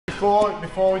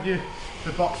before the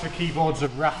boxer keyboards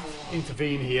of wrath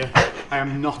intervene here, I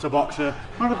am not a boxer,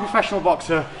 not a professional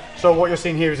boxer. So what you're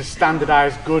seeing here is a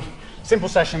standardized, good, simple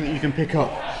session that you can pick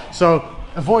up. So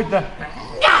avoid the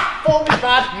form is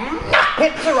bad,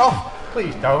 hips are off.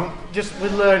 Please don't. Just, we're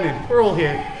learning. We're all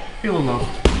here. Feel loved.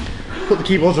 Put the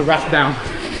keyboards of wrath down.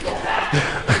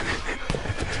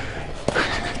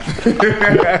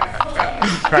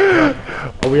 Right,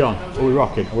 are we on? Are we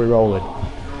rocking? Are we rolling?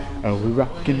 Are we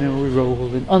rocking? Are we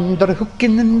rolling? Under the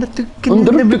hooking and the tooking.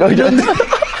 Under the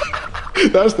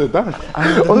hooking. That's the dance.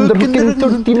 Under the hooking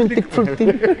and the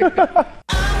fruiting.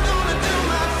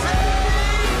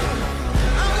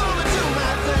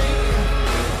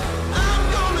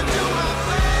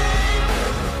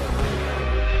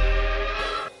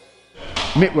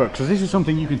 Mitt work. So this is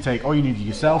something you can take. All you need is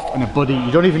yourself and a buddy.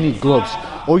 You don't even need gloves.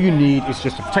 All you need is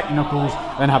just to protect your knuckles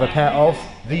and have a pair of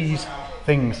these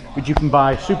things, which you can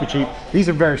buy super cheap. These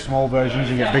are very small versions.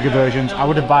 You get bigger versions. I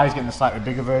would advise getting the slightly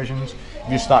bigger versions if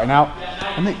you're starting out.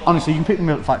 And they, honestly, you can pick them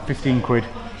up for like 15 quid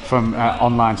from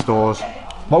online stores.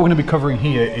 What we're going to be covering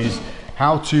here is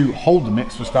how to hold the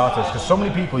mitts for starters, because so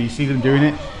many people, you see them doing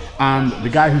it, and the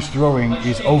guy who's throwing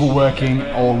is overworking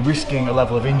or risking a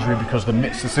level of injury because the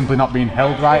mitts are simply not being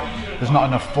held right. There's not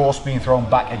enough force being thrown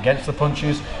back against the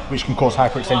punches, which can cause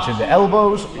hyperextension of the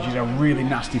elbows, which is a really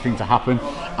nasty thing to happen.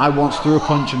 I once threw a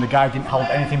punch and the guy didn't hold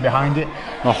anything behind it.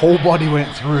 My whole body went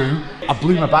through. I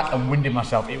blew my back and winded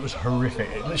myself. It was horrific.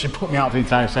 It literally put me out for the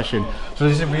entire session. So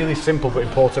this is a really simple but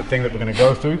important thing that we're going to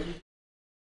go through.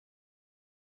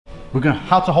 We're going to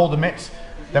how to hold the mitts.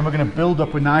 Then we're going to build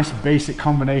up a nice basic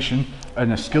combination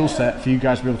and a skill set for you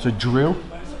guys to be able to drill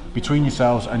between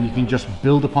yourselves, and you can just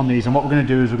build upon these. And what we're going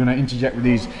to do is we're going to interject with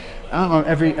these, I don't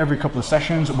know, every couple of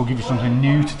sessions. We'll give you something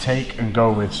new to take and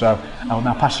go with. So I will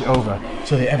now pass you over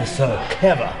to the ever so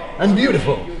clever and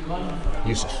beautiful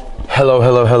Yusuf. Hello,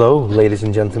 hello, hello, ladies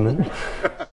and gentlemen.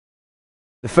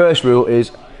 The first rule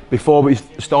is, before we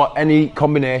start any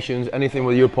combinations, anything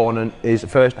with your opponent, is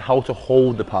first how to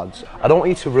hold the pads. I don't want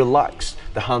you to relax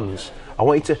the hands. I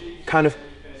want you to kind of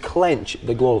clench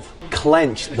the glove,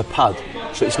 clench the pad,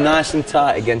 so it's nice and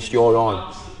tight against your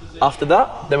arm. After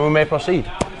that, then we may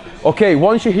proceed. Okay,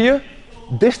 once you're here,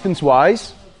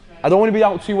 distance-wise, I don't want to be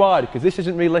out too wide because this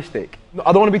isn't realistic.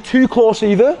 I don't want to be too close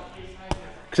either,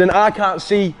 because then I can't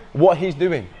see what he's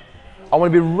doing. I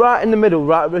want to be right in the middle,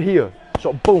 right over here.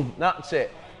 So boom, that's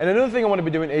it. And another thing I want to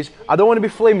be doing is, I don't want to be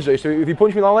flimsy, so if you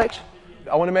punch me on Lex,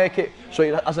 I want to make it so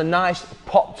it has a nice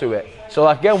pop to it. So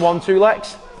like again, 1, 2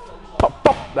 Lex, pop,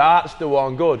 pop, that's the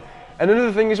one, good. And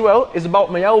another thing as well is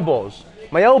about my elbows.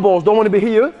 My elbows don't want to be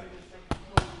here,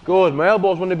 good, my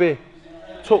elbows want to be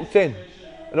tucked in.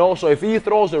 And also, if he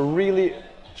throws a really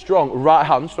strong right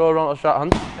hand, throw around the right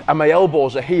hand, and my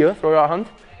elbows are here, throw right hand,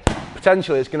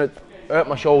 potentially it's going to hurt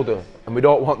my shoulder, and we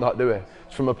don't want that, do we?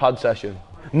 It's from a pad session.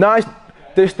 Nice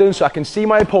distance so I can see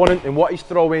my opponent and what he's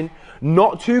throwing.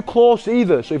 Not too close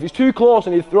either, so if he's too close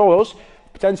and he throws,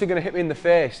 potentially going to hit me in the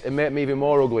face and make me even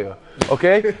more uglier.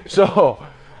 Okay, so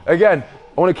again,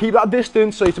 I want to keep that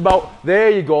distance, so it's about, there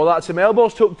you go, that's him,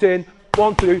 elbows tucked in,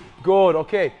 1, 2, good,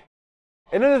 okay.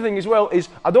 Another thing as well is,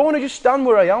 I don't want to just stand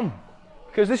where I am,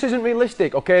 because this isn't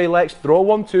realistic. Okay, Lex, throw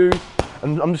 1, 2,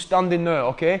 and I'm just standing there,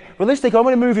 okay. Realistic, I'm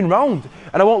going to be moving round,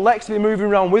 and I want Lex to be moving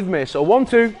around with me, so 1,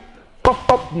 2, pop,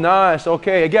 pop, nice,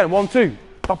 okay, again, 1, 2,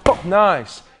 pop, pop,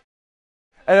 nice.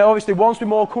 And obviously, once we're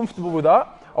more comfortable with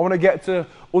that, I want to get to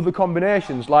other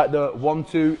combinations, like the 1,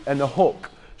 2, and the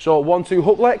hook. So 1, 2,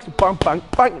 hook Lex, bang, bang,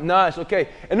 bang, nice, okay.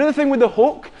 Another thing with the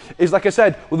hook is, like I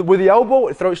said, with the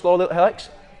elbow, throw it slowly, Lex,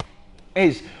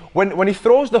 is when he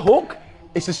throws the hook,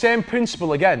 it's the same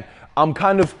principle again. I'm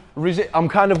kind of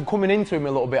coming into him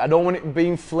a little bit. I don't want it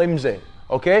being flimsy.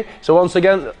 Okay, so once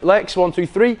again, Lex, 1, 2,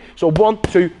 3. So 1,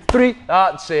 2, 3.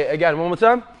 That's it. Again, one more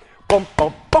time. Bump,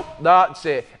 bump, bump. That's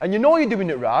it. And you know you're doing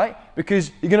it right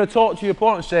because you're going to talk to your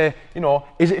opponent and say, you know,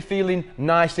 is it feeling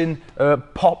nice and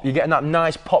pop? You're getting that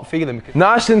nice pop feeling.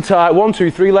 Nice and tight. 1,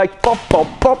 2, 3. Legs, pop, pop,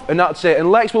 pop, and that's it.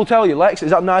 And Lex will tell you, Lex,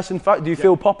 is that nice and fat? Do you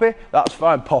feel poppy? That's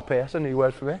fine. Poppy. That's a new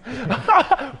word for me.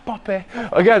 Poppy.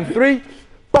 Again, 3.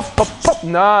 Pop, pop, pop,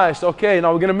 nice, okay,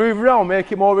 now we're going to move around,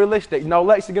 make it more realistic. Now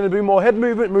Lex is going to do more head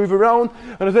movement, move around.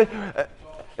 And I think,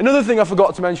 another thing I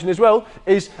forgot to mention as well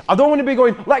is, I don't want to be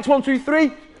going, Lex, 1, 2,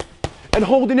 3, and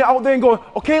holding it out there and going,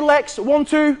 okay, Lex, 1,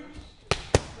 2.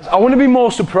 I want to be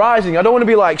more surprising. I don't want to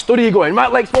be like, study going, right,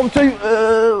 Lex, 1,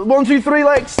 2, 1, 2, 3,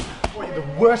 Lex. The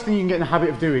worst thing you can get in the habit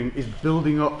of doing is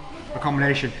building up a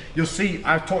combination. You'll see,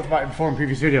 I've talked about it before in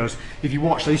previous videos. If you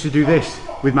watch, I used to do this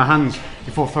with my hands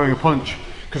before throwing a punch.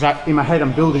 Because in my head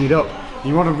I'm building it up.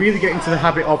 You want to really get into the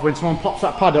habit of when someone pops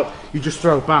that pad up, you just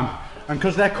throw bam. And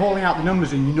because they're calling out the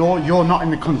numbers and you know you're not in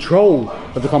the control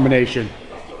of the combination,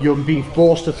 you're being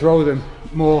forced to throw them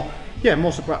more,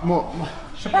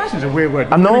 surprising is a weird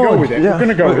word. We're going to go with it. Yeah. We're going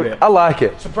to go with it. I like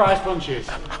it. Surprise punches.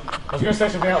 I was going to say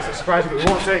something else that's surprising, but we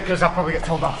won't say it because I'll probably get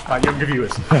told off by younger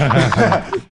viewers.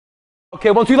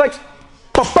 Okay, 1, 2 legs.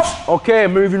 Pop, pop. Okay,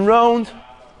 moving round.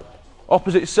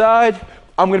 Opposite side.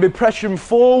 I'm going to be pressuring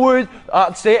forward.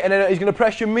 That's it. And then he's going to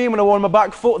pressure me. I'm going to go on my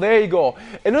back foot. There you go.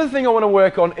 Another thing I want to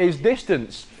work on is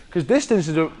distance, because distance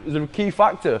is a key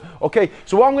factor. Okay,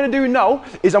 so what I'm going to do now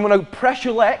is I'm going to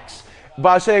pressure Lex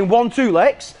by saying 1, 2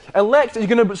 Lex, and Lex is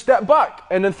going to step back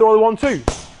and then throw the 1, 2.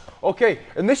 Okay,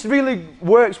 and this really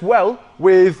works well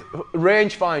with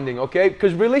range finding, okay?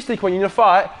 Because realistically, when you're in a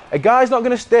fight, a guy's not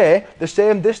going to stay the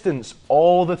same distance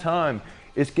all the time.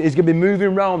 He's going to be moving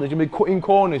around, he's going to be cutting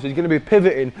corners, he's going to be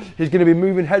pivoting, he's going to be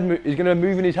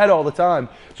moving his head all the time.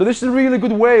 So this is a really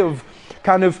good way of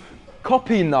kind of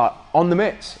copying that on the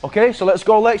mitts, okay? So let's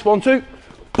go Lex, 1, 2,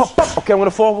 pop, pop. Okay, I'm going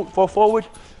to fall forward.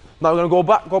 Now we're going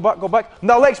to go back.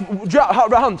 Now Lex,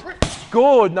 right hand.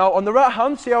 Good. Now on the right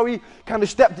hand, see how he kind of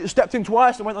stepped in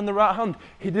twice and went on the right hand.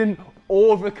 He didn't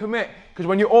overcommit, because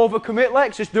when you overcommit,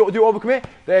 Lex, just do overcommit.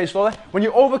 There, slowly. When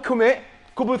you overcommit,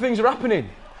 a couple of things are happening.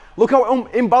 Look how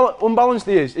unbalanced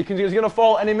he is. He's going to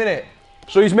fall any minute.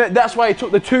 So that's why he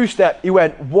took the 2 step. He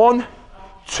went 1,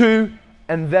 2,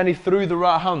 and then he threw the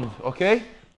right hand. Okay.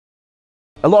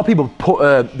 A lot of people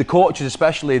the coaches,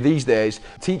 especially these days,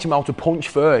 teach them how to punch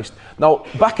first. Now,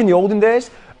 back in the olden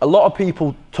days, a lot of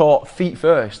people taught feet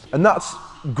first, and that's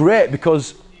great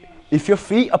because if your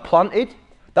feet are planted,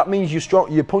 that means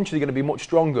your punches are going to be much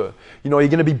stronger. You know, you're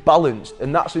going to be balanced,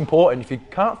 and that's important. If you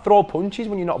can't throw punches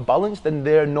when you're not balanced, then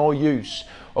they're no use.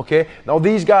 Okay. Now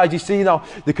these guys, you see now,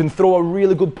 they can throw a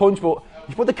really good punch, but if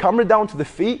you put the camera down to the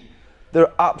feet,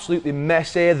 they're absolutely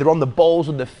messy. They're on the balls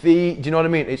of the feet. Do you know what I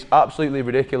mean? It's absolutely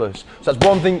ridiculous. So that's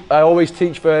one thing I always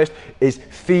teach first, is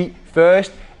feet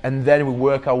first, and then we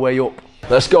work our way up.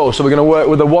 Let's go. So we're going to work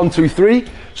with a 1, 2, 3.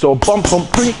 So bump,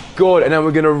 bump, pretty good. And then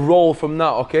we're going to roll from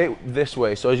that, okay? This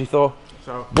way. So as you throw,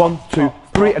 1, 2,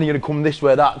 3, and you're going to come this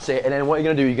way. That's it. And then what you're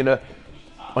going to do, you're going to,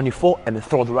 on your foot, and then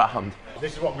throw the right hand.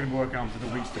 This is what we're going to work on for the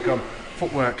weeks to come.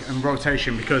 Footwork and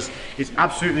rotation, because it's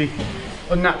absolutely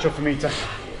unnatural for me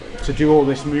to do all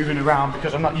this moving around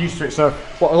because I'm not used to it. So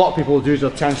what a lot of people will do is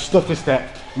they'll try and stuff the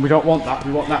step, and we don't want that.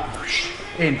 We want that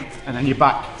in, and then you're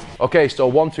back. Okay, so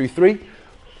 1, 2, 3.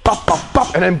 Bop, bop,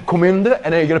 bop, and then come in there,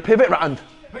 and then you're going to pivot right hand.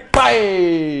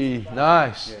 Bye!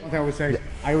 Nice. One thing I always say,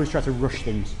 I always try to rush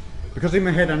things. Because in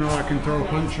my head I know I can throw a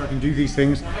punch, I can do these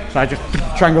things, so I just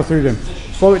try and go through them.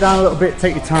 Slow it down a little bit,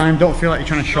 take your time, don't feel like you're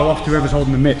trying to show off to whoever's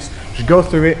holding the mitts. Just go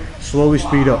through it, slowly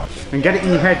speed up. And get it in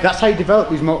your head. That's how you develop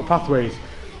these motor pathways.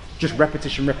 Just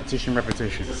repetition, repetition,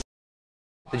 repetition.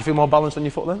 Did you feel more balanced on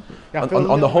your foot then? Yeah,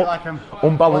 on the hook? Like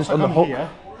unbalanced on the hook? Here,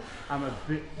 I'm a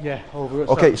bit, over it.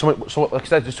 Okay, so like I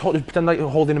said, just pretend like you're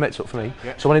holding the mitts up for me.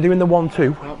 Yeah. So when you're doing the 1,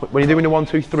 2, when you're doing the 1,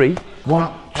 2, 3,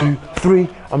 1, 2, 3,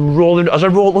 I'm rolling. As I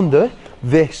roll under,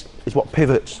 this is what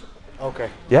pivots.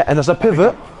 Okay. Yeah, and as I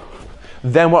pivot,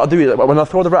 then what I do is when I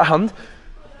throw the right hand,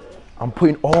 I'm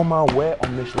putting all my weight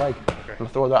on this leg. Okay. And I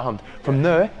throw the right hand. From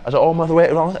there, as I all my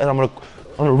weight around, and I'm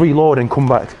gonna reload and come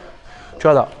back.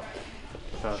 Try that.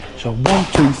 So 1,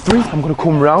 2, 3. I'm gonna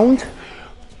come round.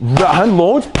 Right hand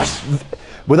load.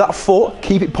 With that foot,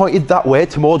 keep it pointed that way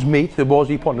towards me, towards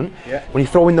the opponent. Yeah. When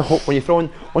you're throwing the hook, once you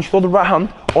throw the right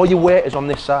hand, all your weight is on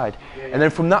this side. Yeah, yeah. And then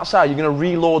from that side, you're going to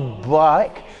reload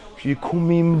back. So you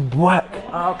come in back.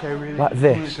 Ah, okay, really. Like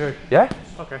this. Yeah?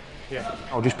 Okay, yeah.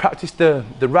 I'll just practice the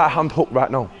right hand hook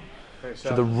right now. Okay,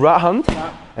 so the right hand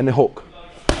and the hook.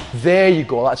 There you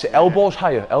go, that's it. Elbows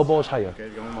higher, elbows higher. Okay,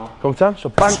 go on more. Come time, so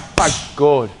bang, bang,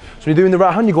 good. So when you're doing the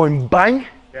right hand, you're going bang,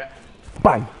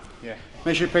 bang. Yeah.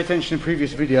 Make sure you pay attention to the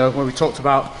previous video where we talked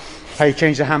about how you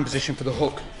change the hand position for the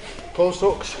hook. Closed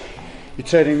hooks, you're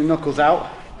turning the knuckles out.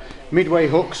 Midway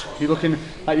hooks, you're looking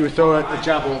like you would throw a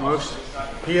jab almost.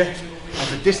 Here, and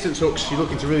for distance hooks, you're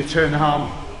looking to really turn the arm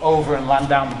over and land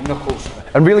down with the knuckles.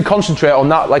 And really concentrate on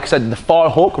that, like I said, the far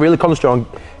hook, really concentrate on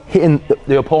hitting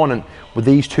the opponent with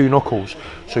these 2 knuckles.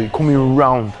 So you're coming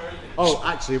round. Oh,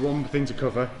 actually, one thing to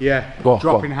cover, yeah. Go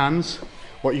dropping hands.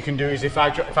 What you can do is if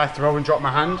I throw and drop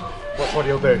my hand, watch what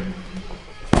he'll do.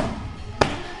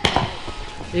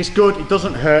 It's good, it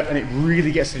doesn't hurt, and it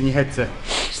really gets in your head to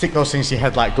stick those things to your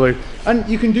head like glue. And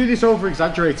you can do this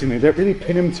over-exaggeratingly, don't really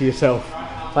pin them to yourself.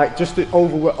 Like just to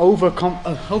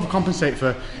overcompensate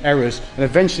for errors, and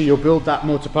eventually you'll build that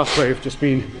motor pathway of just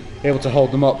being able to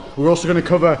hold them up. We're also going to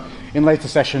cover in later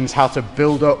sessions how to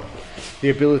build up the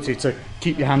ability to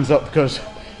keep your hands up, because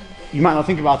you might not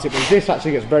think about it, but this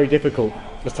actually gets very difficult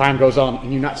as time goes on,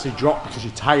 and you naturally drop because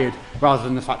you're tired rather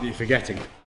than the fact that you're forgetting.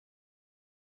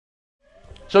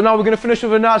 So now we're going to finish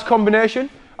with a nice combination.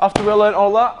 After we learned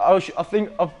all that, I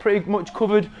think I've pretty much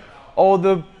covered all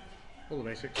the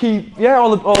basics. Key, yeah,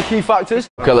 all the key factors.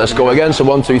 Okay, let's go again. So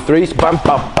 1, 2, 3, so bam,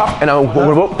 bam, bam, and I'm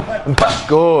up, and that's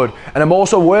good. And I'm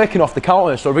also working off the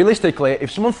counter. So realistically,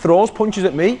 if someone throws punches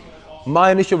at me,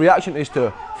 my initial reaction is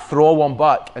to throw one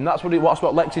back, and that's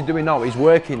what Lex is doing now. He's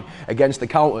working against the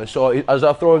counter. So as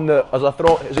he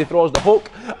throws the hook,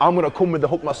 I'm gonna come with the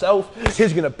hook myself.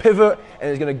 He's gonna pivot, and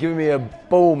he's gonna give me a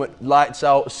boom, lights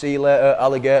out, see you later,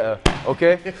 alligator.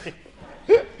 Okay.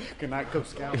 Good night, Cub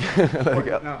Scout.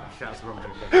 No, that's wrong.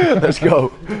 Let's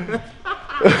go.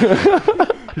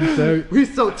 We're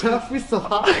so tough, we're so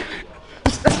hot.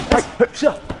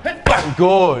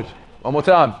 Good. One more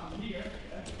time.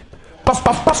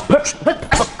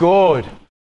 Good.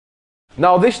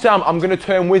 Now this time I'm going to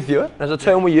turn with you. As I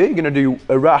turn with you, you're going to do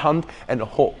a right hand and a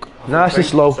hook. Nice and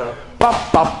slow.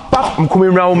 I'm coming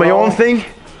around with my own thing.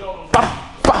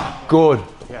 Good.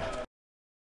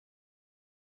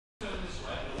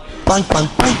 Bang, bang,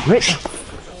 bang, bang,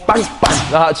 bang.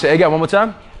 That's it. Again, one more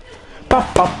time.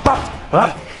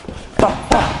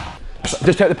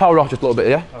 Just take the power off just a little bit,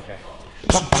 yeah? Okay.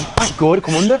 Good,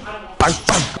 come under. Bang,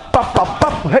 bang, bang,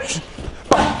 bang.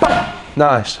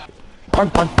 Nice. Bang,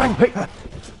 bang, bang, bang,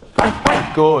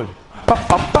 bang. Good.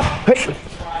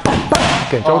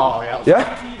 Okay, oh,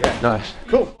 yeah? Nice.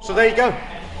 Cool. So there you go.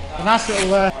 A nice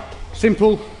little,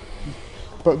 simple,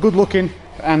 but good looking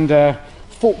and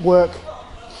footwork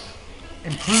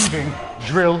improving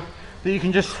drill that you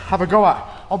can just have a go at.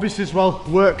 Obviously as well,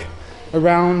 work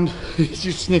around. Did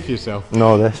you sniff yourself?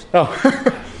 No, this. Oh.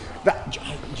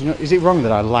 Do you know, is it wrong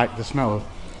that I like the smell of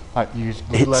like used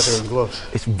leather and gloves?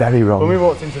 It's very wrong. When we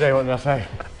walked in today, what did I say?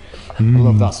 I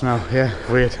love that smell. Yeah,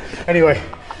 weird. Anyway,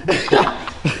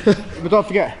 but don't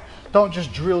forget, don't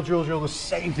just drill the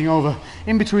same thing over.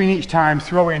 In between each time,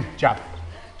 throw in jab,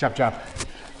 jab, jab,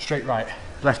 straight right,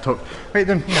 left hook. Make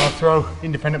them, you know, throw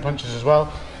independent punches as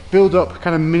well. Build up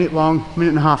kind of minute long, minute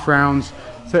and a half rounds,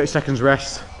 30 seconds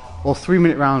rest, or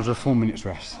 3-minute rounds with 4 minutes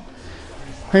rest.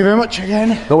 Thank you very much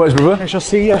again. No worries, brother. I shall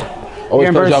see you Always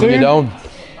again very having soon. you down.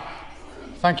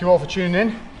 Thank you all for tuning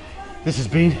in. This has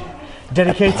been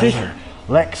dedicated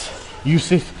Lex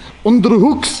Yusuf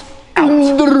Underhooks out.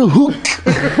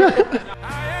 Underhook.